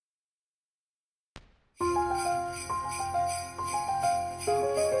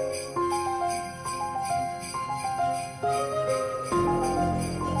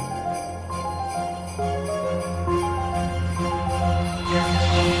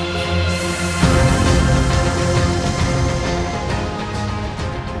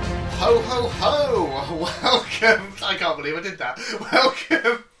Welcome. I can't believe I did that.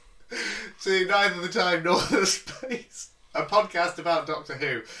 Welcome to Neither the Time Nor the Space, a podcast about Doctor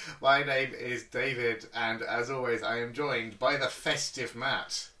Who. My name is David, and as always, I am joined by the festive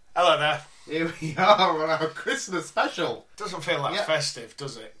Matt. Hello there. Here we are on our Christmas special. Doesn't feel like festive,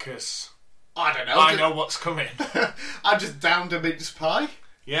 does it? Because I don't know. I know what's coming. I just downed a mince pie.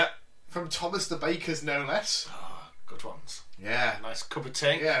 Yep. From Thomas the Baker's, no less. Oh, good ones. Yeah. Nice cup of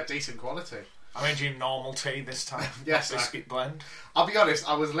tea. Yeah, decent quality. I made you normal tea this time. Yes. Biscuit blend. I'll be honest,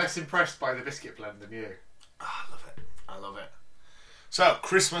 I was less impressed by the biscuit blend than you. Oh, I love it. I love it. So,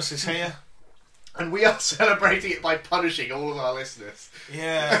 Christmas is here. And we are celebrating it by punishing all of our listeners.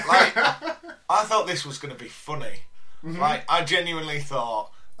 Yeah, like, I thought this was going to be funny. Mm-hmm. Like, I genuinely thought,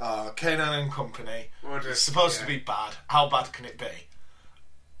 K9 and Company, it's supposed to be bad. How bad can it be?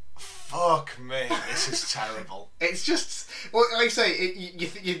 Fuck me, this is terrible. It's just, well, like I say,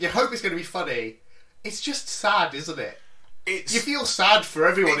 you hope it's going to be funny. It's just sad, isn't it? You feel sad for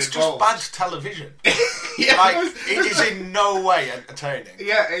everyone involved. It's just bad television. Yeah, like, it is in no way entertaining.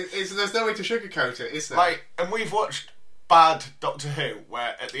 Yeah, there's no way to sugarcoat it, is there? Like, and we've watched bad Doctor Who,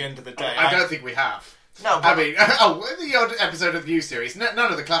 where at the end of the day... I don't think we have. No, but... I mean, the odd episode of the new series, none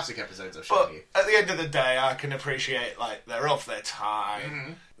of the classic episodes I've shown you. At the end of the day, I can appreciate, like, they're off their time.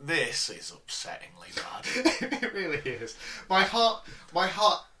 Mm-hmm. This is upsettingly bad. It really is. My heart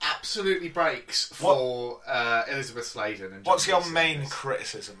absolutely breaks for Elizabeth Sladen. And what's your main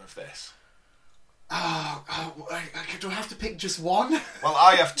criticism of this? Do I have to pick just one? Well,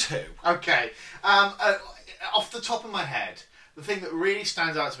 I have two. Okay. Off the top of my head, the thing that really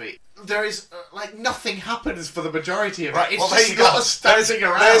stands out to me, there is, nothing happens for the majority of it. It's there you go. Standing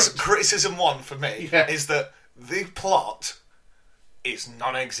around. There's criticism one for me, is that the plot is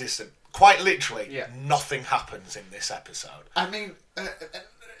non-existent. Quite literally, nothing happens in this episode. I mean,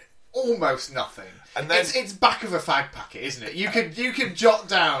 almost nothing. And then it's back of a fag packet, isn't it? You can jot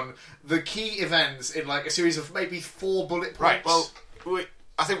down the key events in like a series of maybe 4 bullet points. Right. Well,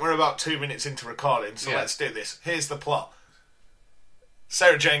 I think we're about 2 minutes into recording, so let's do this. Here's the plot.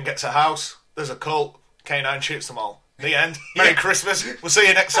 Sarah Jane gets a house. There's a cult. K9 shoots them all. The end. Merry Christmas. We'll see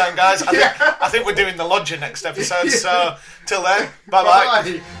you next time, guys. I think we're doing the Lodger next episode. So till then,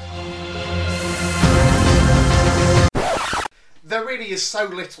 bye. There really is so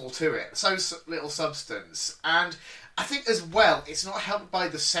little to it, so little substance, and I think as well it's not helped by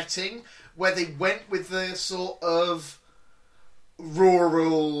the setting where they went with the sort of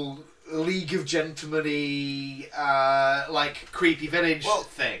rural League of Gentlemen-y, creepy village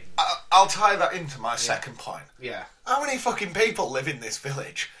thing. I'll tie that into my second point. Yeah. How many fucking people live in this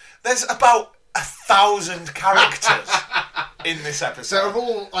village? There's about 1,000 characters in this episode. They're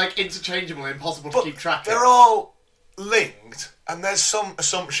all interchangeable, impossible to keep track of. They're all linked, and there's some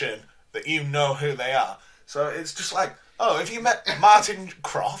assumption that you know who they are. So it's just like, have you met Martin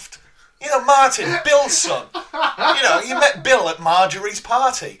Croft? You know, Martin, Bill's son. You met Bill at Marjorie's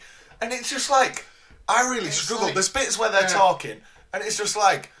party. And it's just like, I really struggled. There's bits where they're talking, and it's just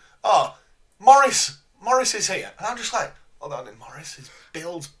like, Morris is here. And I'm just like, hold on, Morris is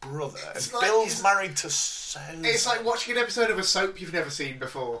Bill's brother. And Bill's married to Susan. It's like watching an episode of a soap you've never seen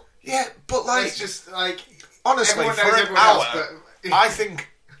before. Yeah, but it's just honestly, for an hour, I think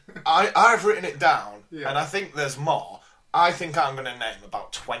I've written it down, and I think there's more. I think I'm going to name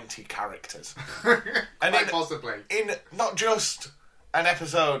about 20 characters. And possibly. In not just an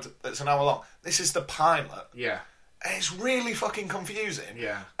episode that's an hour long. This is the pilot. Yeah. And it's really fucking confusing.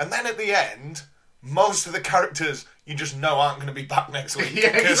 Yeah. And then at the end, most of the characters you just know aren't going to be back next week.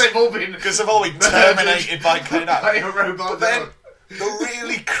 Yeah, because they've all been terminated by K9. By a robot. But then the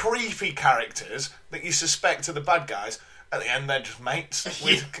really creepy characters that you suspect are the bad guys, at the end they're just mates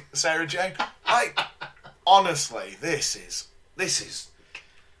with Sarah Jane. Honestly, this is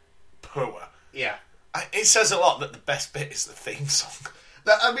poor. Yeah. It says a lot that the best bit is the theme song.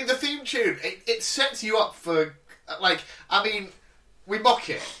 The theme tune, it sets you up for, we mock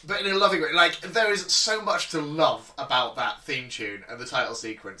it, but in a loving way. There is so much to love about that theme tune and the title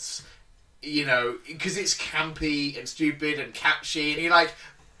sequence, because it's campy and stupid and catchy, and you're like,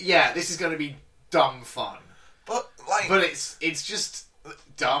 this is going to be dumb fun. But it's just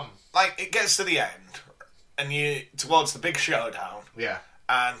dumb. It gets to the end, and you towards the big showdown. Yeah.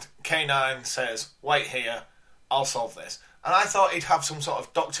 And K9 says, wait here, I'll solve this. And I thought he'd have some sort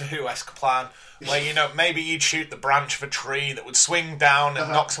of Doctor Who-esque plan where, maybe you'd shoot the branch of a tree that would swing down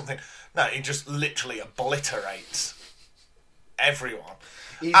and knock something. No, he just literally obliterates everyone.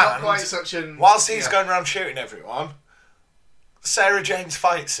 He's not quite such an... Whilst he's going around shooting everyone, Sarah Jane's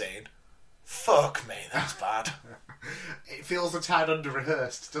fight scene, fuck me, that's bad. It feels a tad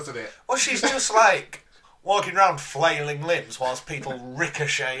under-rehearsed, doesn't it? Well, she's just like walking around flailing limbs whilst people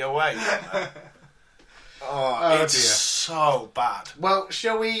ricochet away. It's dear. so bad. Well,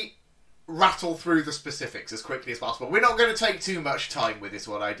 shall we rattle through the specifics as quickly as possible? We're not going to take too much time with this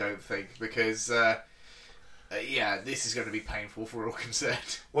one, I don't think, because, this is going to be painful for all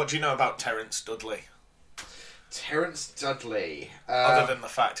concerned. What do you know about Terence Dudley? Terence Dudley. Other than the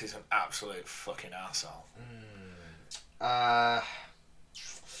fact he's an absolute fucking arsehole.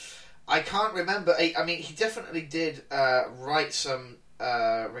 I can't remember. I mean, he definitely did write some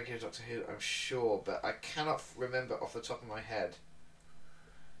regular Doctor Who, I'm sure, but I cannot remember off the top of my head.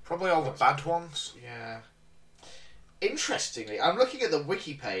 Probably all the bad ones. Yeah. Interestingly, I'm looking at the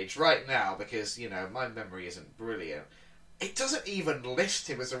wiki page right now because, my memory isn't brilliant. It doesn't even list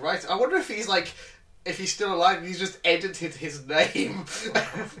him as a writer. I wonder if he's still alive and he's just edited his name.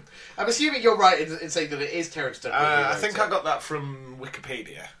 I'm assuming you're right in saying that it is Terence Dudley. I think I got that from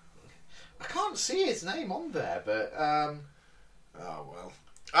Wikipedia. I can't see his name on there, but... Oh, well.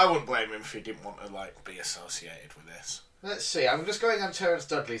 I wouldn't blame him if he didn't want to, be associated with this. Let's see, I'm just going on Terence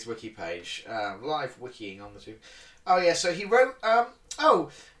Dudley's wiki page. Live wikiing on the two. Oh, yeah, so he wrote...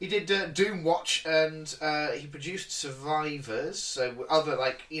 he did Doomwatch, and he produced Survivors, so other,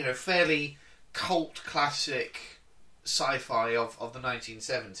 fairly cult classic sci-fi of the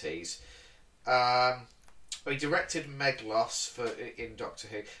 1970s. He directed Meglos in Doctor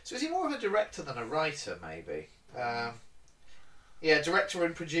Who. So is he more of a director than a writer, maybe? Director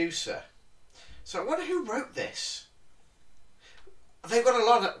and producer. So I wonder who wrote this. They've got a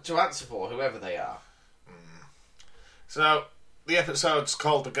lot to answer for, whoever they are. So, the episode's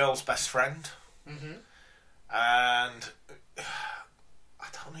called The Girl's Best Friend. Mm-hmm. And I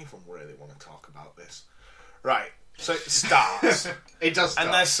don't even really want to talk about this. Right, so it starts. It does start.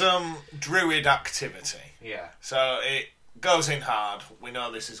 And there's some druid activity. Yeah. So it goes in hard. We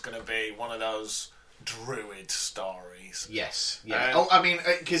know this is going to be one of those druid stories. Yes. Yeah.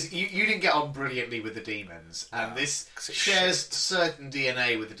 Because you didn't get on brilliantly with the demons, and this shares certain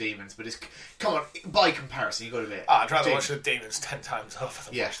DNA with the demons, but come on, by comparison, you've got to admit. I'd rather watch the demons 10 times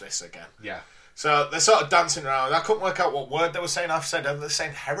over than watch this again. Yeah. So they're sort of dancing around. I couldn't work out what word they were saying. Are they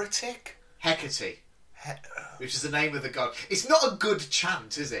saying heretic? Hecate. Which is the name of the god. It's not a good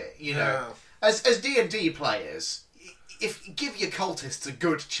chant, is it? No. As D&D players, give your cultists a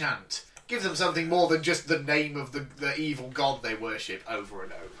good chant. Give them something more than just the name of the evil god they worship over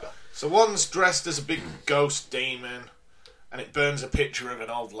and over. So one's dressed as a big ghost demon, and it burns a picture of an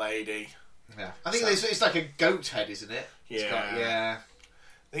old lady. Yeah, I think it's like a goat head, isn't it? Yeah.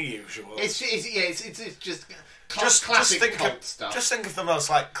 The usual. It's just classic cult stuff. Just think of the most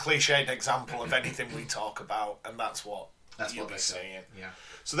cliched example of anything we talk about, and that's what you'll be seeing. Yeah.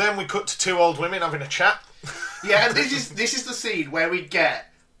 So then we cut to two old women having a chat. Yeah, and this is the scene where we get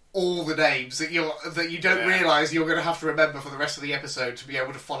all the names that you don't realise you're going to have to remember for the rest of the episode to be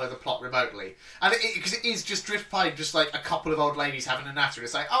able to follow the plot remotely. And because it is just drift by just a couple of old ladies having a natter.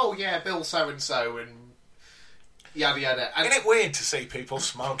 It's oh yeah, Bill so and so and yada yada. And isn't it weird to see people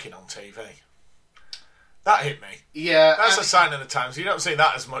smoking on TV? That hit me. Yeah, that's a sign of the times. You don't see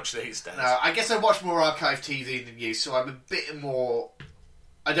that as much these days. No, I guess I watch more archive TV than you, so I'm a bit more.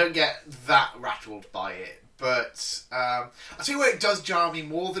 I don't get that rattled by it. But I tell you where it does jar me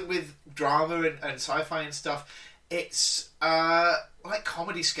more than with drama and sci-fi and stuff. It's like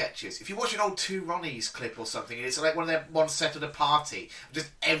comedy sketches. If you watch an old Two Ronnies clip or something, it's like one of them ones set at a party. Just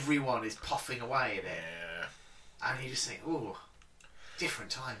everyone is puffing away in it. Yeah. And you just think, ooh,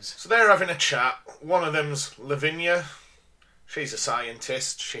 different times. So they're having a chat. One of them's Lavinia. She's a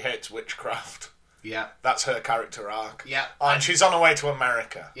scientist. She hates witchcraft. Yeah. That's her character arc. Yeah. And she's on her way to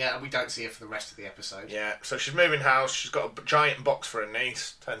America. Yeah, and we don't see her for the rest of the episode. Yeah, so she's moving house. She's got a giant box for her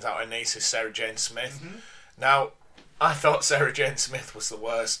niece. Turns out her niece is Sarah Jane Smith. Mm-hmm. Now, I thought Sarah Jane Smith was the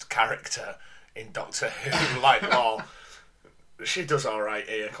worst character in Doctor Who. She does alright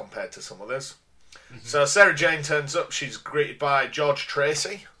here compared to some others. Mm-hmm. So Sarah Jane turns up. She's greeted by George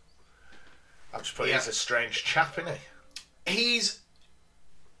Tracy. I've just put he's a strange chap, isn't he?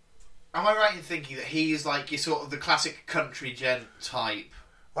 Am I right in thinking that he is your sort of the classic country gent type?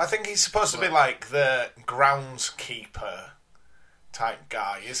 Well, I think he's supposed to be the groundskeeper type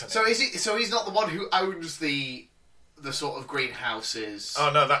guy, isn't he? So is he? So he's not the one who owns the sort of greenhouses.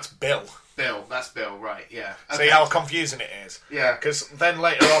 Oh no, that's Bill. That's Bill, right? Yeah. Okay. See how confusing it is? Yeah. Because then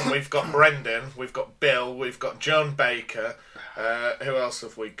later on we've got Brendan, we've got Bill, we've got Joan Baker. Who else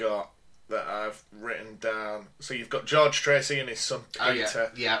have we got that I've written down? So you've got George Tracy and his son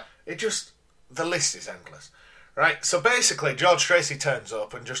Peter. Oh, yeah. The list is endless. Right, so basically George Tracy turns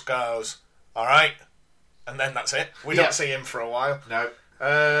up and just goes, alright, and then that's it. We don't see him for a while. No.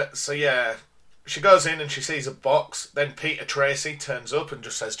 So yeah, she goes in and she sees a box. Then Peter Tracy turns up and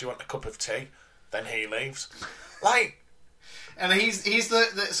just says, "Do you want a cup of tea?" Then he leaves. Like, and he's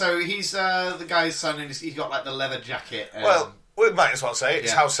the guy's son, and he's got like the leather jacket. Well, we might as well say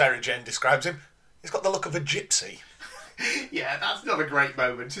it's Yeah. how Sarah Jane describes him. He's got the look of a gypsy, yeah, that's not a great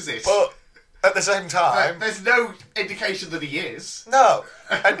moment, is it? but at the same time, There's no indication that he is. no,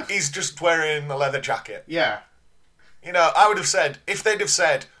 and he's just wearing a leather jacket. Yeah. You know, I would have said, if they'd have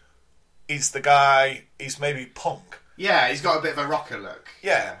said, he's the guy, he's maybe punk. Yeah, he's got a bit of a rocker look.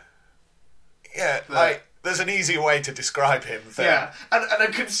 Yeah. Yeah, like, there's an easier way to describe him than... Yeah, and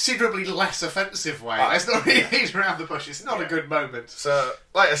a considerably less offensive way. Let's not really beat around the bush. It's not a good moment. So,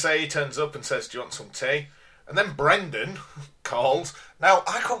 like I say, he turns up and says, "Do you want some tea?" And then Brendan calls. Now,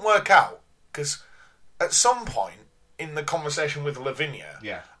 I couldn't work out, because at some point in the conversation with Lavinia,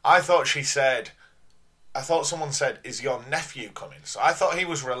 I thought someone said, "Is your nephew coming?" So I thought he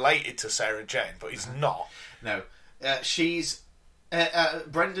was related to Sarah Jane, but he's not. No.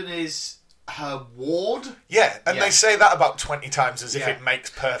 Brendan is her ward. Yeah, and they say that about 20 times as if it makes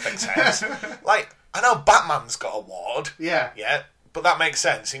perfect sense. Like, I know Batman's got a ward. Yeah. Yeah, but that makes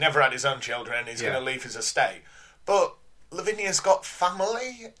sense. He never had his own children and he's going to leave his estate. But Lavinia's got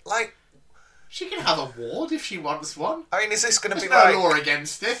family? Like... She can have a ward if she wants one. I mean, is this going to be There's like... no law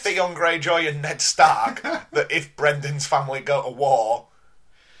against it. Theon Greyjoy and Ned Stark, that if Brendan's family go to war,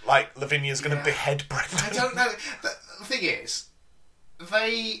 like, Lavinia's going to behead Brendan? I don't know. The thing is,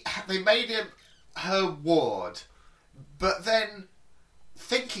 they made him her ward, but then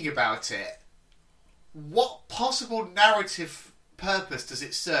thinking about it, what possible narrative purpose does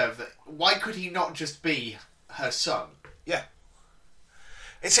it serve? Why could he not just be her son? Yeah.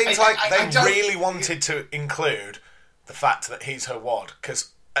 It seems like they really wanted to include the fact that he's her ward,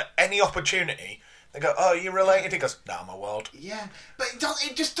 because at any opportunity, they go, "Oh, you're related?" He goes, "No, I'm a ward." Yeah, but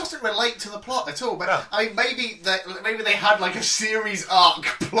it just doesn't relate to the plot at all. But No. I mean, maybe they had like a series arc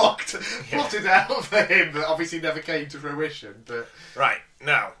plotted out for him that obviously never came to fruition. But Right,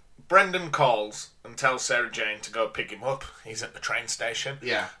 now, Brendan calls and tells Sarah Jane to go pick him up. He's at the train station.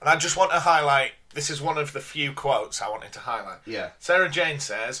 Yeah. And I just want to highlight, this is one of the few quotes I wanted to highlight. Yeah. Sarah Jane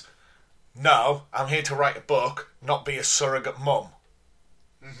says, "No, I'm here to write a book, not be a surrogate mum."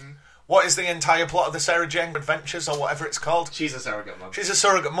 Mm-hmm. What is the entire plot of the Sarah Jane Adventures, or whatever it's called? she's a surrogate mum. She's a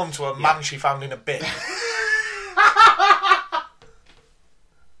surrogate mum to a man she found in a bin.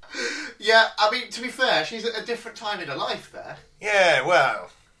 Yeah, I mean, to be fair, she's at a different time in her life there. Yeah,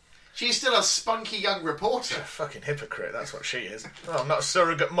 well... She's still a spunky young reporter. Fucking hypocrite, that's what she is. Oh, I'm not a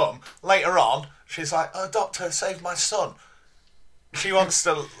surrogate mum. Later on, she's like, "Oh, doctor, save my son." She wants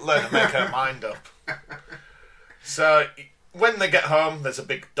to learn to make her mind up. So, when they get home, there's a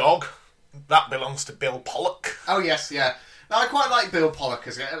big dog. That belongs to Bill Pollock. Oh, yes, yeah. Now, I quite like Bill Pollock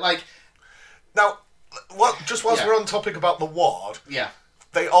as... Like... Now, just whilst we're on topic about the ward, Yeah.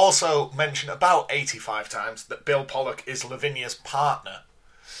 they also mention about 85 times that Bill Pollock is Lavinia's partner.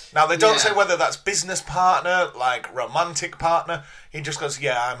 Now, they don't say whether that's business partner, like romantic partner. He just goes,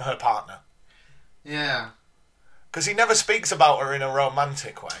 "Yeah, I'm her partner." Yeah. Because he never speaks about her in a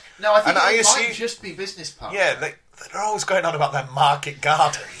romantic way. No, I think it might just be business partner. Yeah, they're always going on about their market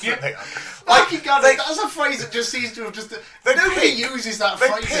garden. Market garden, that's a phrase that just seems to have just... Nobody uses that they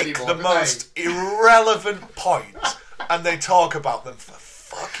phrase pick anymore, the most irrelevant points and they talk about them for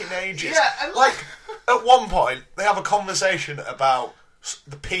fucking ages. Yeah, and like, at one point, they have a conversation about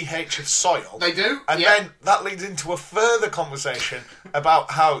the pH of soil. They do, And then that leads into a further conversation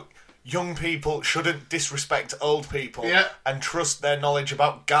about how young people shouldn't disrespect old people and trust their knowledge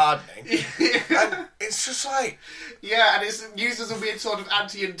about gardening. And it's just like... Yeah, and it's used as a weird sort of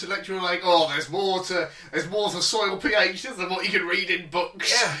anti-intellectual, like, oh, there's more to soil pH than what you can read in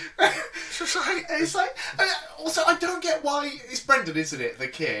books. Yeah. It's like... Also, I don't get why... It's Brendan, isn't it, the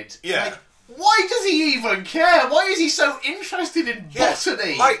kid? Yeah. Like, why does he even care? Why is he so interested in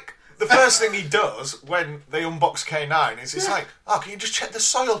botany? Like, the first thing he does when they unbox K9 is it's like, "Oh, can you just check the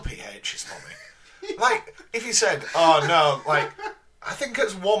soil pHs for me?" Like, if he said, "Oh, no," like... I think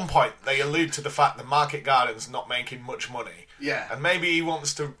at one point they allude to the fact that Market Garden's not making much money. Yeah. And maybe he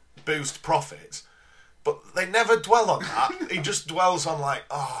wants to boost profits. But they never dwell on that. He just dwells on like,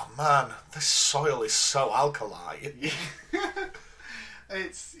 "Oh man, this soil is so alkali."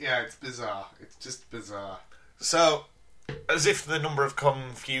 It's bizarre. It's just bizarre. So, as if the number of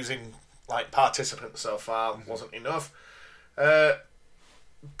confusing like participants so far wasn't enough,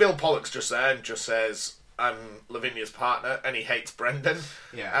 Bill Pollock's just there and just says, "I'm Lavinia's partner," and he hates Brendan.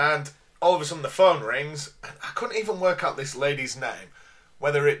 Yeah. And all of a sudden the phone rings, and I couldn't even work out this lady's name.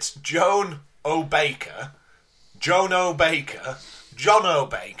 Whether it's Joan O'Baker, Joan O'Baker, John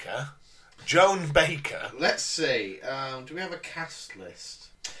O'Baker, Joan Baker. Let's see. Do we have a cast list?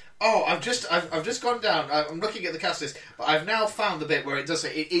 Oh, I've just gone down. I'm looking at the cast list, but I've now found the bit where it does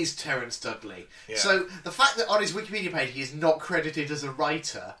say it is Terence Dudley. Yeah. So the fact that on his Wikipedia page he is not credited as a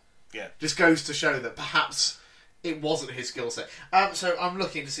writer, just goes to show that perhaps it wasn't his skill set. So I'm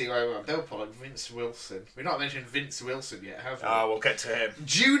looking to see where we are. Bill Pollock, Vince Wilson. We've not mentioned Vince Wilson yet, have we? Oh, we'll get to him.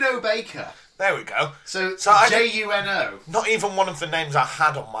 Juno Baker. There we go. So I Juno. Not even one of the names I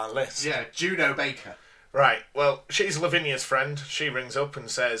had on my list. Yeah, Juno Baker. Right, well, she's Lavinia's friend. She rings up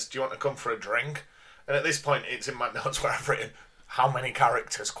and says, do you want to come for a drink? And at this point, it's in my notes where I've written, how many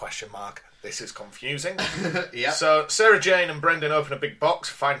characters, ? This is confusing. Yeah. So, Sarah Jane and Brendan open a big box,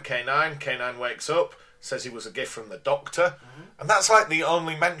 find K9. K9 wakes up, says he was a gift from the Doctor. Mm-hmm. And that's like the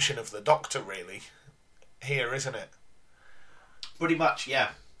only mention of the Doctor, really, here, isn't it? Pretty much, yeah.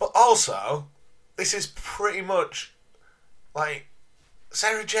 But also, this is pretty much, like,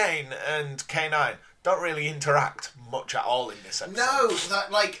 Sarah Jane and K9 don't really interact much at all in this episode. No,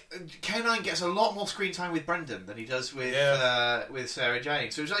 that K9 gets a lot more screen time with Brendan than he does with Sarah Jane.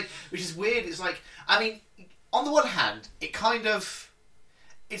 So it's which is weird. It's on the one hand,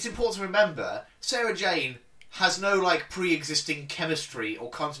 it's important to remember Sarah Jane has no pre-existing chemistry or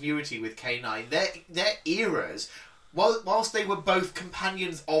continuity with K9. Their eras, whilst they were both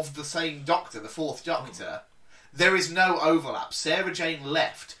companions of the same Doctor, the Fourth Doctor, there is no overlap. Sarah Jane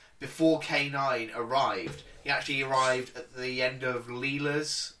left before K9 arrived. He actually arrived at the end of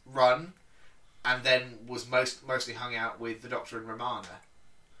Leela's run, and then was mostly hung out with the Doctor and Romana.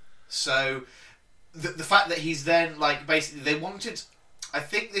 So the fact that he's then basically they wanted, I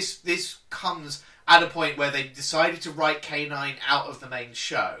think this comes at a point where they decided to write K9 out of the main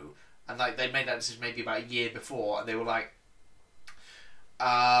show, and they made that decision maybe about a year before, and they were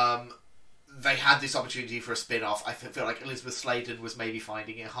they had this opportunity for a spin-off. I feel like Elizabeth Sladen was maybe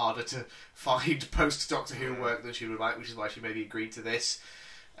finding it harder to find post-Doctor Who work than she would like, which is why she maybe agreed to this.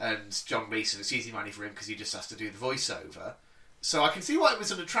 And John Gleeson, it's easy money for him because he just has to do the voiceover. So I can see why it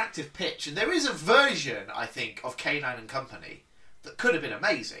was an attractive pitch. And there is a version, I think, of K9 and Company that could have been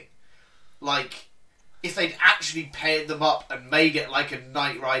amazing. If they'd actually paired them up and made it like a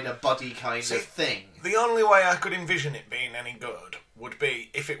Knight Rider buddy kind of thing. The only way I could envision it being any good would be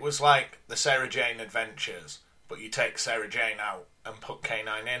if it was like the Sarah Jane Adventures, but you take Sarah Jane out and put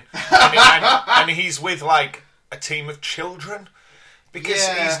K9 in, and he's with a team of children, because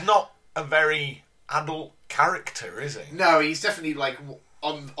he's not a very adult character, is he? No, he's definitely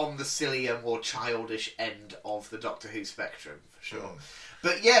on the sillier, more childish end of the Doctor Who spectrum for sure.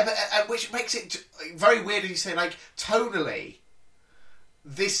 But which makes it very weird, as you say, tonally.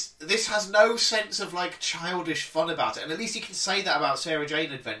 This has no sense of childish fun about it, and at least you can say that about Sarah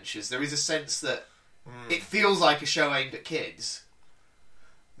Jane Adventures. There is a sense that it feels like a show aimed at kids.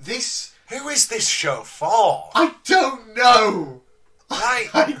 Who is this show for? I don't know.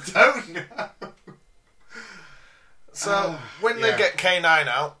 I don't know. So when they get K9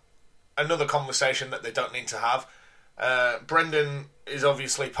 out, another conversation that they don't need to have. Brendan is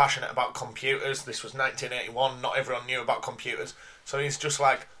obviously passionate about computers. This was 1981. Not everyone knew about computers. So he's just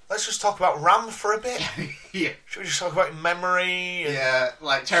let's just talk about RAM for a bit. Yeah. Should we just talk about memory? Yeah,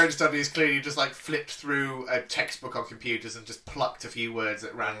 Terence Dudley is clearly just flipped through a textbook on computers and just plucked a few words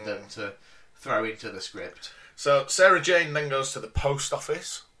at random to throw into the script. So Sarah Jane then goes to the post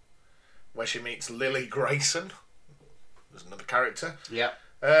office, where she meets Lily Grayson. There's another character. Yeah.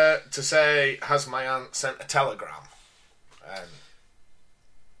 To say, has my aunt sent a telegram?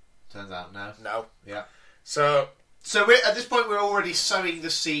 Turns out no. No. Yeah. So we're, at this point we're already sowing the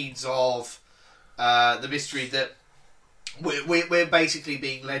seeds of the mystery that we're basically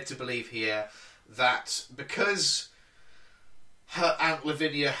being led to believe here that because her Aunt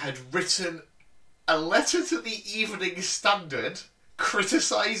Lavinia had written a letter to the Evening Standard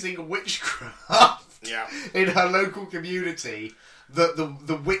criticising witchcraft in her local community, that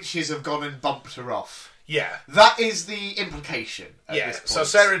the witches have gone and bumped her off. Yeah. That is the implication at this point. So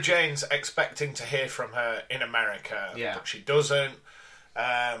Sarah Jane's expecting to hear from her in America, but she doesn't.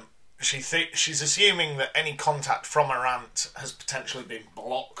 She's assuming that any contact from her aunt has potentially been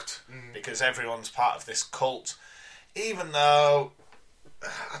blocked because everyone's part of this cult. Even though,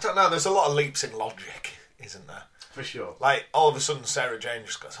 I don't know, there's a lot of leaps in logic, isn't there? For sure. All of a sudden Sarah Jane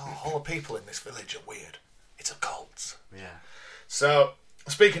just goes, all the people in this village are weird. It's a cult. Yeah. So,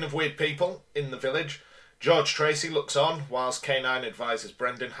 speaking of weird people in the village, George Tracy looks on whilst K9 advises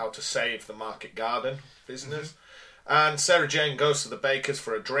Brendan how to save the Market Garden business. And Sarah Jane goes to the baker's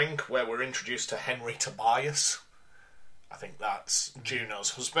for a drink, where we're introduced to Henry Tobias. I think that's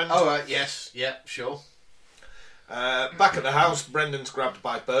Juno's husband. Oh, yes. Yeah, sure. Back at the house, Brendan's grabbed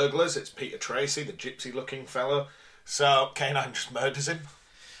by burglars. It's Peter Tracy, the gypsy-looking fellow. So K9 just murders him.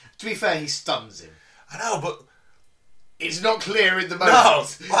 To be fair, he stuns him. I know, but It's not clear in the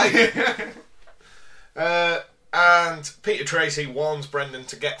moment. No, and Peter Tracy warns Brendan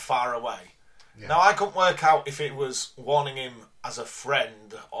to get far away. Yeah. Now, I couldn't work out if it was warning him as a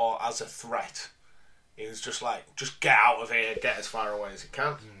friend or as a threat. He was just like, just get out of here, get as far away as you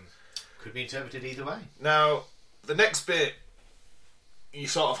can. Could be interpreted either way. Now, the next bit, you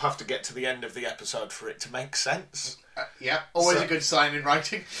sort of have to get to the end of the episode for it to make sense. Yeah, always a good sign in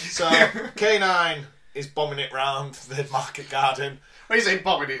writing. So, K9 is bombing it round the market garden. When you say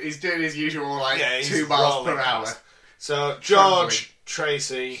bombing it, he's doing his usual, he's 2 miles per rolling hour. past. So, George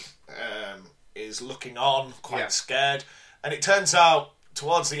Tracy is looking on, quite scared. And it turns out,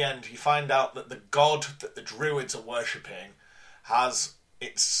 towards the end, you find out that the god that the Druids are worshipping has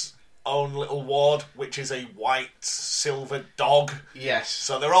its own little ward, which is a white silver dog. Yes.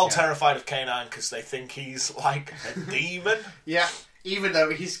 So they're all terrified of K9 because they think he's like a demon. Yeah, even though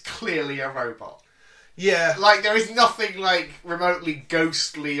he's clearly a robot. Yeah. Like, there is nothing, remotely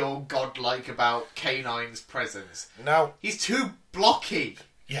ghostly or godlike about K9's presence. Now, He's too blocky.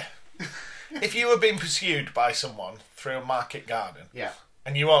 yeah. If you were being pursued by someone through a market garden, Yeah.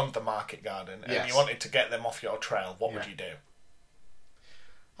 and you owned the market garden, and Yes. you wanted to get them off your trail, what would you do?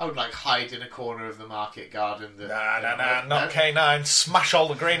 I would, hide in a corner of the market garden. Not K9. Smash all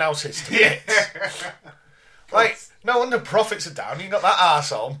the greenhouses to bits. No wonder profits are down. You got that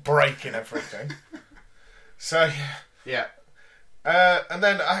arsehole breaking everything. So, Yeah. and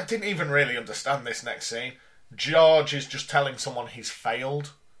then I didn't even really understand this next scene. George is just telling someone he's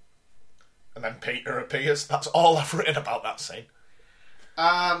failed. And then Peter appears. That's all I've written about that scene.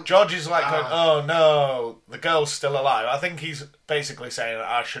 George is going, oh no, the girl's still alive. I think he's basically saying that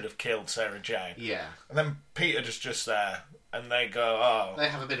I should have killed Sarah Jane. Yeah. And then Peter just there, and they go, oh. They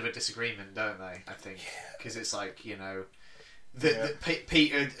have a bit of a disagreement, don't they? I think. Because it's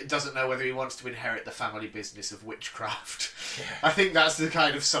Peter doesn't know whether he wants to inherit the family business of witchcraft. Yeah. I think that's the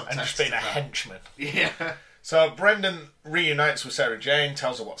kind of subtext. And just being a henchman. Yeah. So Brendan reunites with Sarah Jane,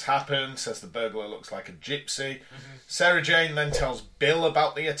 tells her what's happened, says the burglar looks like a gypsy. Mm-hmm. Sarah Jane then tells Bill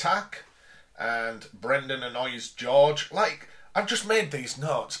about the attack, and Brendan annoys George. I've just made these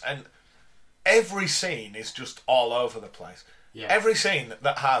notes, and every scene is just all over the place. Yeah. Every scene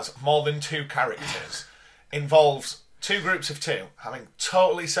that has more than 2 characters involves 2 groups of 2 having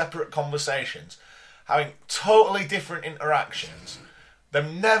totally separate conversations, having totally different interactions,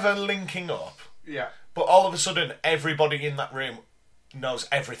 them never linking up. Yeah. But all of a sudden, everybody in that room knows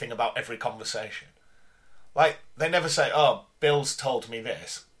everything about every conversation. They never say, oh, Bill's told me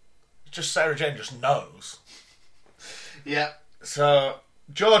this. It's just Sarah Jane just knows. Yeah. So,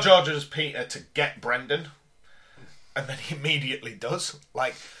 George orders Peter to get Brendan, and then he immediately does.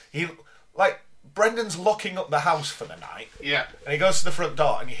 Brendan's locking up the house for the night. Yeah. And he goes to the front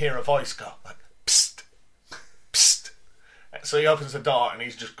door, and you hear a voice go, psst, psst. So he opens the door, and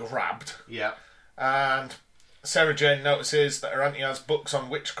he's just grabbed. Yeah. And Sarah Jane notices that her auntie has books on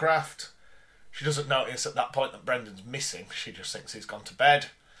witchcraft. She doesn't notice at that point that Brendan's missing. She just thinks he's gone to bed.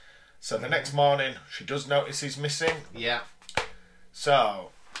 So the next morning, she does notice he's missing. Yeah. So,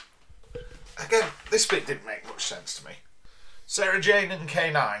 again, this bit didn't make much sense to me. Sarah Jane and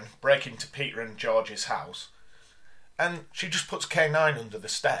K9 break into Peter and George's house, and she just puts K9 under the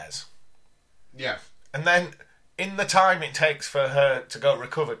stairs. Yeah. And then, in the time it takes for her to go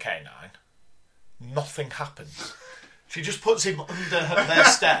recover K9, nothing happens. She just puts him under their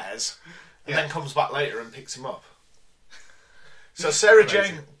stairs and then comes back later and picks him up. So Sarah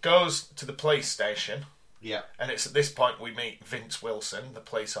Jane goes to the police station. Yeah. And it's at this point we meet Vince Wilson, the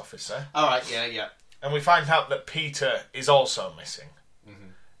police officer. Alright, yeah. And we find out that Peter is also missing. Mm-hmm.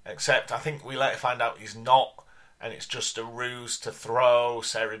 Except I think we later find out he's not, and it's just a ruse to throw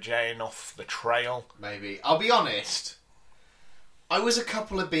Sarah Jane off the trail. Maybe. I'll be honest, I was a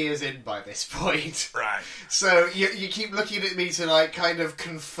couple of beers in by this point. Right. So you keep looking at me to kind of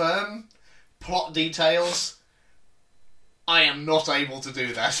confirm plot details. I am not able to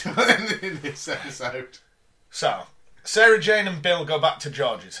do that in this episode. So, Sarah Jane and Bill go back to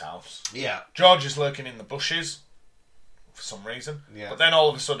George's house. Yeah. George is lurking in the bushes for some reason. Yeah. But then all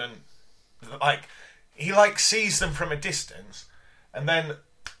of a sudden, he sees them from a distance, and then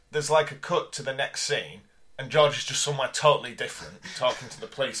there's a cut to the next scene, and George is just somewhere totally different, talking to the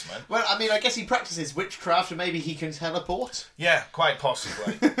policeman. Well, I mean, I guess he practices witchcraft, and maybe he can teleport. Yeah, quite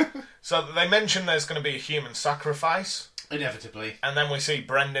possibly. So they mention there's going to be a human sacrifice. Inevitably. And then we see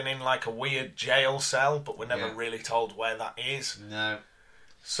Brendan in a weird jail cell, but we're never really told where that is. No.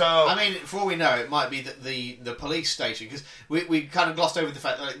 So I mean, for all we know, it might be that the police station, because we kind of glossed over the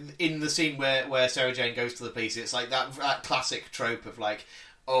fact that like, in the scene where Sarah Jane goes to the police, it's like that classic trope of like,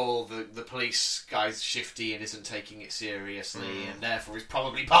 oh, the police guy's shifty and isn't taking it seriously, and therefore is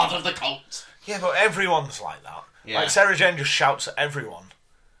probably part of the cult. yeah, but everyone's like that. Yeah. Like Sarah Jane just shouts at everyone.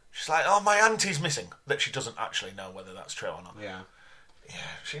 She's like, "Oh, my auntie's missing," that she doesn't actually know whether that's true or not. Yeah. Yeah,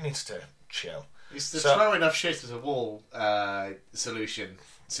 she needs to chill. It's the So- throw enough shit at a wall solution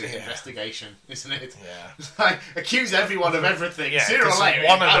to investigation, isn't it? Yeah. Like, accuse everyone of everything. Yeah, Sooner or 'cause later,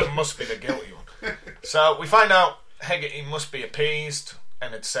 one of them must be the guilty one. So we find out Hegarty must be appeased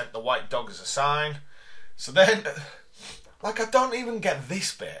and had sent the white dog as a sign. So then, like, I don't even get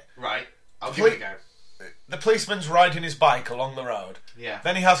this bit. Right. I'll give it a go. The policeman's riding his bike along the road. Yeah.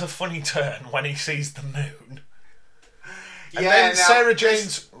 Then he has a funny turn when he sees the moon. And Yeah, then now, Sarah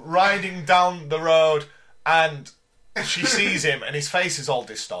Jane's riding down the road and she sees him and his face is all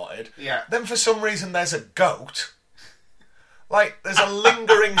distorted. Yeah. Then for some reason there's a goat. Like, there's a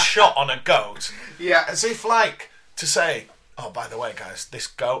lingering shot on a goat. Yeah. As if, like, to say, oh, by the way, guys, this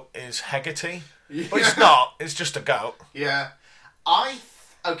goat is Hegarty. But it's not. It's just a goat. Yeah.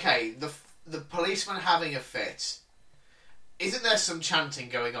 Okay, the policeman having a fit. Isn't there some chanting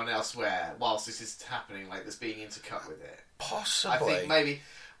going on elsewhere whilst this is happening, like that's being intercut with it? Possibly. I think maybe.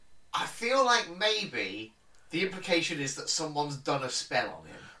 I feel like maybe the implication is that someone's done a spell on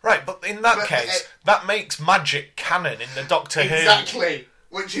him. Right, but in that But, case, that makes magic canon in the Doctor Who. Exactly.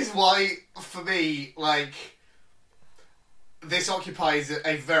 Which is why, for me, like, this occupies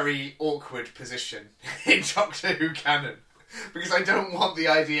a very awkward position in Doctor Who canon. Because I don't want the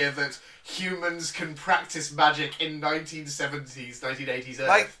idea that humans can practice magic in 1970s, 1980s Earth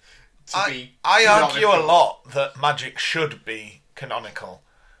Like, be I argue a canonical. lot that magic should be canonical.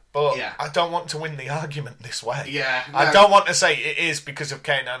 But Yeah. I don't want to win the argument this way. Yeah, I no. don't want to say it is because of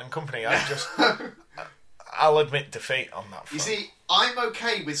K9 and Company. I'll admit defeat on that front. You see, I'm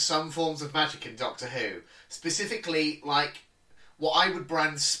okay with some forms of magic in Doctor Who. Specifically, like, what I would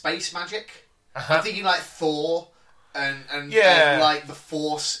brand space magic. Uh-huh. I'm thinking like Thor and Yeah. like the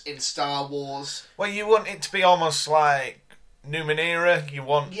Force in Star Wars. Well, you want it to be almost like Numenera. You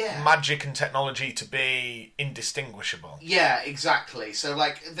want Yeah. magic and technology to be indistinguishable. Yeah, exactly. So,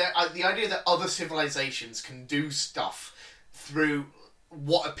 like, the idea that other civilizations can do stuff through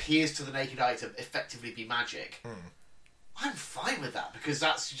what appears to the naked eye to effectively be magic, I'm fine with that, because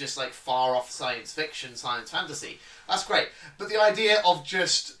that's just, like, far-off science fiction, science fantasy. That's great. But the idea of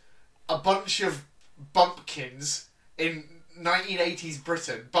just a bunch of bumpkins in 1980s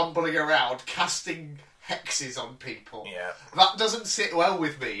Britain bumbling around, casting hexes on people. Yeah. That doesn't sit well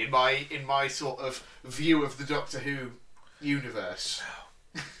with me in my sort of view of the Doctor Who universe.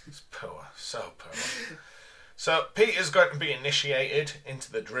 It's poor. So poor. So, Peter's going to be initiated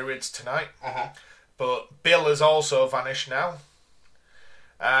into the Druids tonight. Uh-huh. But Bill has also vanished now.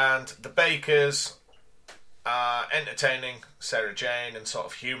 And the Bakers are entertaining Sarah Jane and sort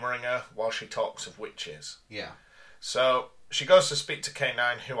of humouring her while she talks of witches. Yeah. So she goes to speak to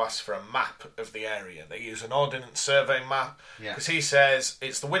K9, who asks for a map of the area. They use an ordnance survey map Yeah. because he says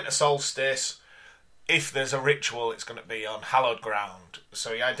it's the winter solstice. If there's a ritual, it's going to be on hallowed ground.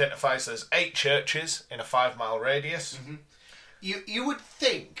 So he identifies there's 8 churches in a 5-mile radius. Mm-hmm. You would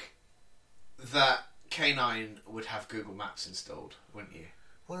think that K9 would have Google Maps installed, wouldn't you?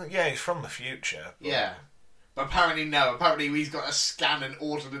 Well, yeah, he's from the future. But Yeah. But apparently no. Apparently he's got a scan and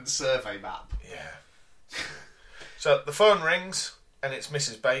ordnance survey map. Yeah. So the phone rings, and it's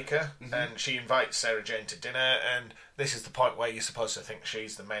Mrs. Baker, and she invites Sarah Jane to dinner, and this is the point where you're supposed to think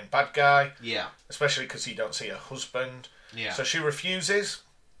she's the main bad guy, Yeah. especially because you don't see her husband. Yeah. So she refuses.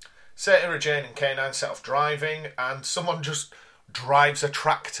 Sarah Jane and K9 set off driving, and someone just drives a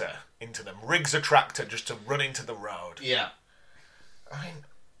tractor into them, rigs a tractor just to run into the road. Yeah. I mean,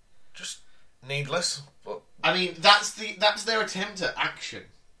 just needless, but I mean, that's their attempt at action.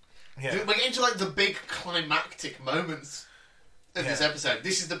 yeah. We're getting to, like, the big climactic moments of this Yeah. episode.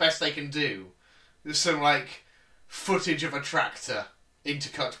 This is the best they can do. There's some, like, footage of a tractor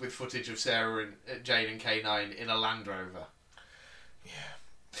intercut with footage of Sarah and Jane and K9 in a Land Rover.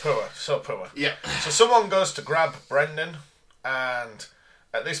 Poor, so poor. Yeah. So someone goes to grab Brendan, and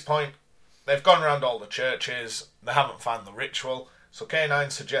at this point, they've gone around all the churches, they haven't found the ritual, so K9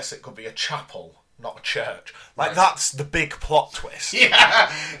 suggests it could be a chapel, not a church. Like, Right. that's the big plot twist.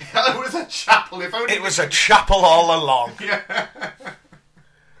 Yeah! It was a chapel, if only... It was a chapel all along. Yeah.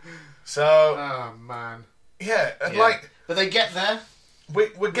 So, Oh, man. yeah, and Yeah. like, But they get there.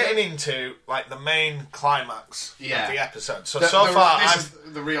 we're getting into, like, the main climax Yeah. of the episode. So This far, is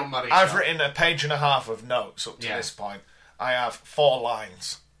the real money I've shot. written a page and a half of notes up to Yeah. this point. I have 4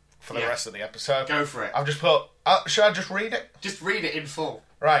 lines for the rest of the episode. Go for it. I've just put... should I just read it? Just read it in full.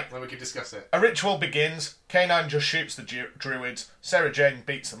 Right. Then we can discuss it. A ritual begins. K9 just shoots the druids. Sarah Jane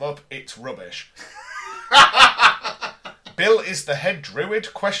beats them up. It's rubbish. Bill is the head druid? ?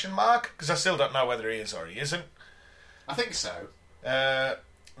 Because I still don't know whether he is or he isn't. I think so.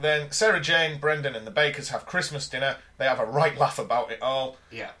 Then Sarah Jane, Brendan and the Bakers have Christmas dinner. They have a right laugh about it all.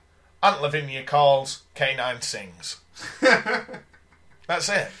 Yeah. Aunt Lavinia calls. K9 sings. That's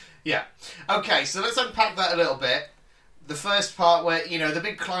it. Yeah. Okay, so let's unpack that a little bit. The first part where, the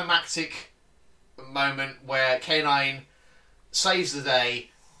big climactic moment where K9 saves the day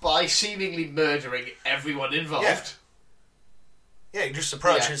by seemingly murdering everyone involved. Yeah, he just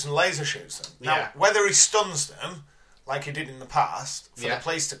approaches and laser shoots them. Now, whether he stuns them, like he did in the past, for the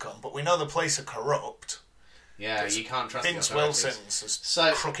police to come, but we know the police are corrupt. Yeah, you can't trust Vince the authorities. Wilson's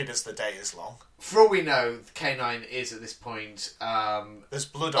as crooked as the day is long. For all we know, K9 is at this point there's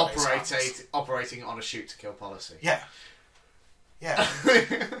blood on his hands. operating on a shoot-to-kill policy. Yeah. Yeah.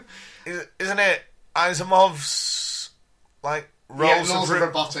 Isn't it Asimov's, rules of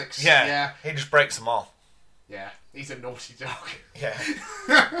robotics? Yeah. He just breaks them all. Yeah. He's a naughty dog. Yeah.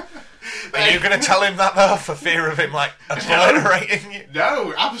 Are you going to tell him that, though, for fear of him, obliterating you?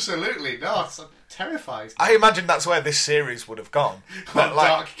 No, absolutely not. I'm terrified. I imagine that's where this series would have gone.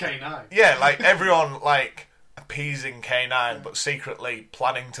 Dark K9. Yeah, everyone, appeasing K9, but secretly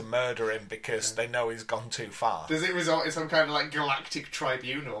planning to murder him because they know he's gone too far. Does it result in some kind of, galactic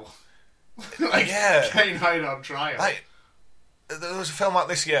tribunal? Yeah. K9 on trial. There was a film like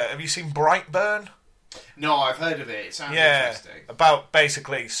this year. Have you seen Brightburn? No, I've heard of it. It sounds interesting. About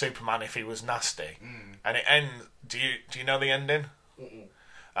basically Superman if he was nasty. And it ends... Do you know the ending? Mm-mm.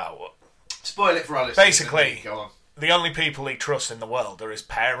 Oh, well. Spoil it for our listeners. Basically, go on. The only people he trusts in the world are his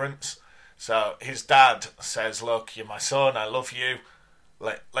parents. So his dad says, look, you're my son, I love you.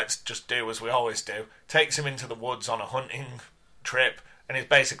 Let's just do as we always do. Takes him into the woods on a hunting trip, and he's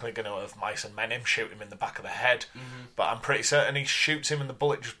basically going to have mice and men him, shoot him in the back of the head. Mm-hmm. But I'm pretty certain he shoots him and the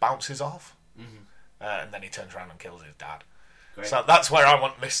bullet just bounces off. Mm-hmm. And then he turns around and kills his dad. Great. So that's where I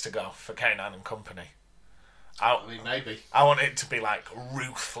want this to go for K9 and Company. Maybe. I want it to be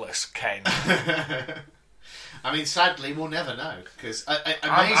ruthless K9. Sadly, we'll never know, because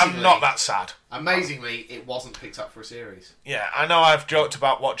I'm not that sad. Amazingly, it wasn't picked up for a series. Yeah, I know I've joked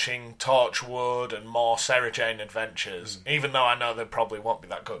about watching Torchwood and more Sarah Jane adventures, even though I know they probably won't be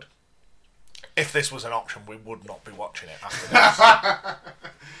that good. If this was an option, we would not be watching it after this.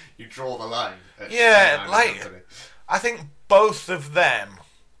 You draw the line. Yeah, I think both of them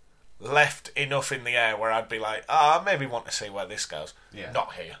left enough in the air where I'd be like, I maybe want to see where this goes. Yeah.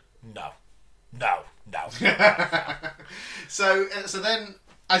 Not here. No. So then,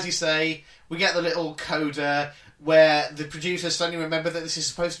 as you say, we get the little coda where the producers suddenly remember that this is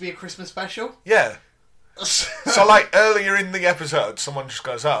supposed to be a Christmas special. Yeah. So, earlier in the episode, someone just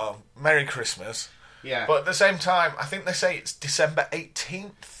goes, oh, Merry Christmas. Yeah. But at the same time, I think they say it's December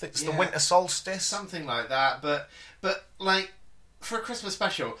 18th. It's the winter solstice. Something like that. But for a Christmas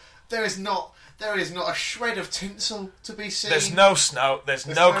special, there is not a shred of tinsel to be seen. There's no snow. There's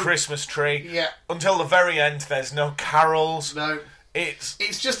no Christmas tree. Yeah. Until the very end, there's no carols. No. It's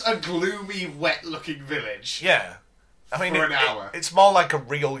just a gloomy, wet-looking village. Yeah. For an hour. It's more like a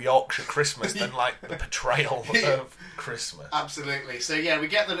real Yorkshire Christmas than the portrayal of Christmas. Absolutely. So yeah, we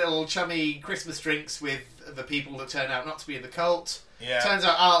get the little chummy Christmas drinks with the people that turn out not to be in the cult. Yeah. Turns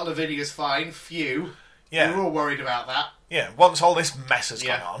out Aunt Lavinia's fine. Phew. Yeah. We're all worried about that. Yeah. Once all this mess has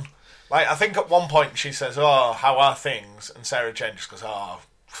gone on, I think at one point she says, "Oh, how are things?" And Sarah Jane just goes, "Oh,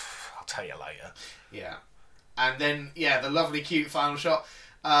 I'll tell you later." Yeah. And then the lovely cute final shot.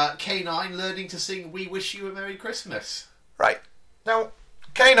 K9 learning to sing We Wish You a Merry Christmas. Right. Now,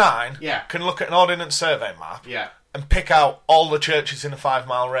 K9 can look at an ordnance survey map and pick out all the churches in a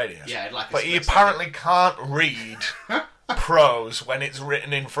 5-mile radius. Yeah, but he apparently can't read prose when it's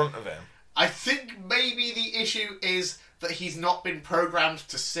written in front of him. I think maybe the issue is that he's not been programmed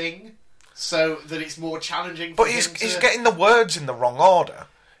to sing, so that it's more challenging for him to... But he's getting the words in the wrong order.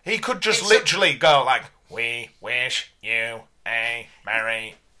 He could just literally go we wish you a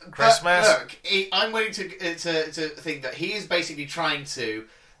Merry Christmas. But look, I'm willing to think that he is basically trying to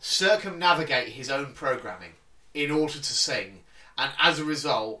circumnavigate his own programming in order to sing, and as a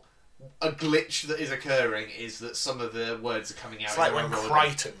result, a glitch that is occurring is that some of the words are coming out. It's like when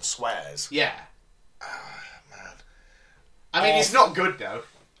Crichton swears. Yeah. Man. I mean, it's not good though.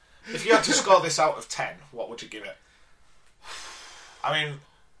 If you had to score this out of 10, what would you give it? I mean,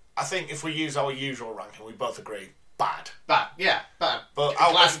 I think if we use our usual ranking, we both agree. Bad. Yeah, bad. But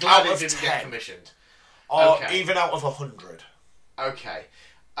glad out it of didn't 10, get commissioned. Or Okay. even out of 100. Okay.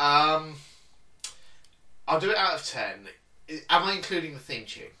 I'll do it out of 10. Am I including the theme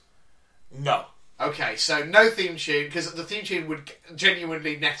tune? No. Okay, so no theme tune, because the theme tune would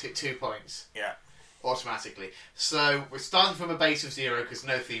genuinely net it 2 points Yeah. automatically. So we're starting from a base of 0 because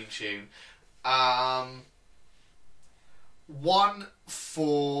no theme tune. 1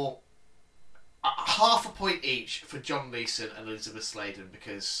 for half a point each for John Leeson and Elizabeth Sladen,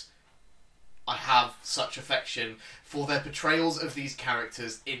 because I have such affection for their portrayals of these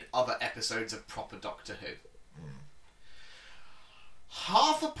characters in other episodes of proper Doctor Who.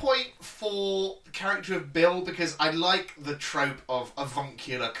 Half a point for the character of Bill, because I like the trope of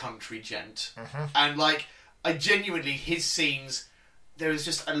avuncular country gent. And, like, I genuinely, his scenes, there is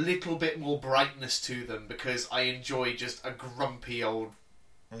just a little bit more brightness to them, because I enjoy just a grumpy old,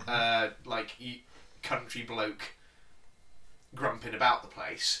 country bloke grumping about the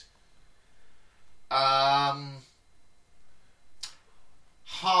place. Half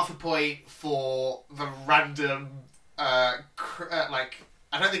a point for the random... I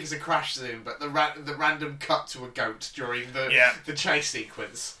don't think it's a crash zoom, but the random cut to a goat during the chase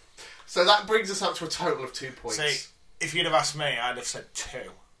sequence. So that brings us up to a total of 2 points. See, if you'd have asked me, I'd have said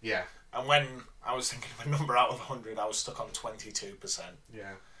 2. Yeah. And when I was thinking of a number out of 100, I was stuck on 22%. Yeah.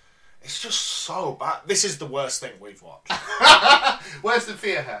 It's just so bad. This is the worst thing we've watched. Worse than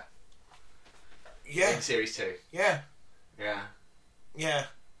Fear Her? Yeah. In Series 2. Yeah. Yeah. Yeah.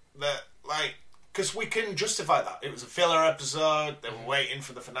 Because we can justify that. It was a filler episode. They were waiting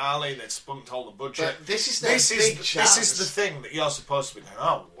for the finale. They'd spunked all the budget. But this is their big chance. This is the thing that you're supposed to be going,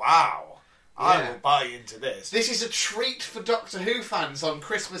 oh, wow. I will buy into this. This is a treat for Doctor Who fans on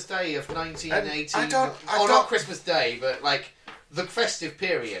Christmas Day of 1918. Not Christmas Day, but, like, the festive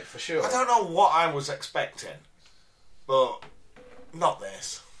period, for sure. I don't know what I was expecting, but not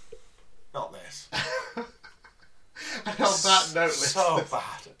this. Not this. And on that note, so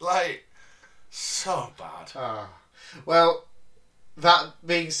bad. So bad. Well, that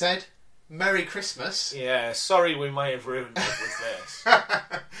being said, Merry Christmas. Yeah, sorry we may have ruined it with this.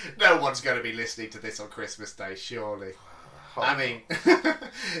 No one's going to be listening to this on Christmas Day, surely. I mean,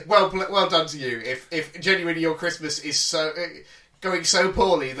 well done to you. If genuinely your Christmas is going so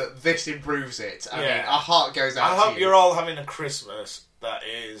poorly that this improves it, I mean, our heart goes out to you. I hope you're all having a Christmas that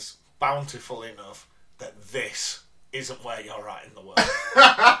is bountiful enough that this isn't where you're at in the world.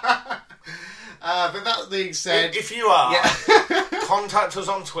 But that being said... If you are, contact us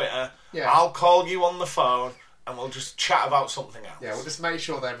on Twitter. Yeah. I'll call you on the phone and we'll just chat about something else. Yeah, we'll just make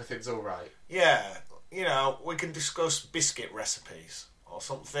sure that everything's alright. Yeah, we can discuss biscuit recipes or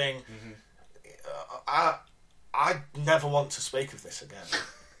something. I never want to speak of this again.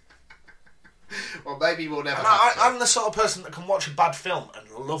 Well, maybe we'll never have to. I'm the sort of person that can watch a bad film and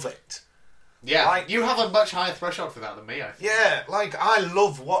love it. Yeah, you have a much higher threshold for that than me, I think. Yeah, I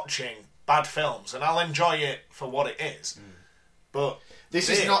love watching bad films and I'll enjoy it for what it is. But this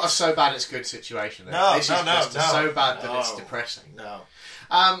is not a so bad it's good situation. This is just so bad that it's depressing. No.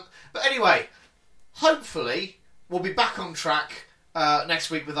 But anyway, hopefully we'll be back on track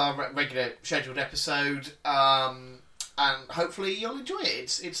next week with our regular scheduled episode, and hopefully you'll enjoy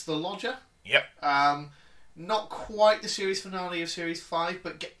it. It's The Lodger. Yep. Not quite the series finale of Series 5,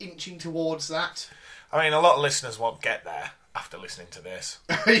 but inching towards that. I mean, a lot of listeners won't get there after listening to this.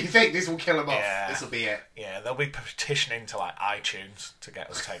 You think this will kill them off? Yeah. This will be it. Yeah, they'll be petitioning to iTunes to get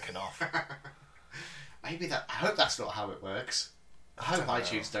us taken off. I hope that's not how it works. I hope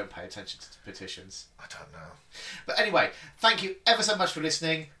iTunes don't pay attention to petitions. I don't know. But anyway, thank you ever so much for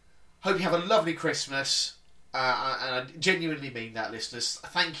listening. Hope you have a lovely Christmas. And I genuinely mean that, listeners.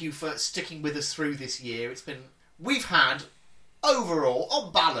 Thank you for sticking with us through this year. We've had, overall,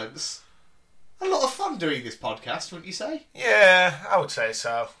 on balance, a lot of fun doing this podcast, wouldn't you say? Yeah, I would say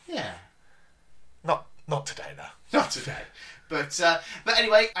so. Yeah. Not today, though. Not today. But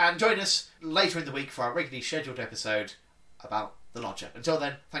anyway, and join us later in the week for our regularly scheduled episode about The Lodger. Until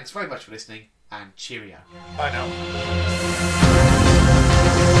then, thanks very much for listening, and cheerio. Bye now.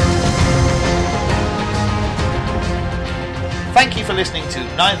 Thank you for listening to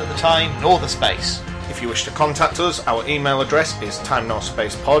Neither the Time Nor the Space. If you wish to contact us, our email address is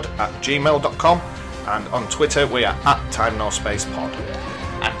timenorspacepod@gmail.com, and on Twitter we are @timenorspacepod.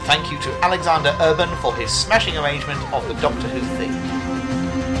 And thank you to Alexander Urban for his smashing arrangement of the Doctor Who theme.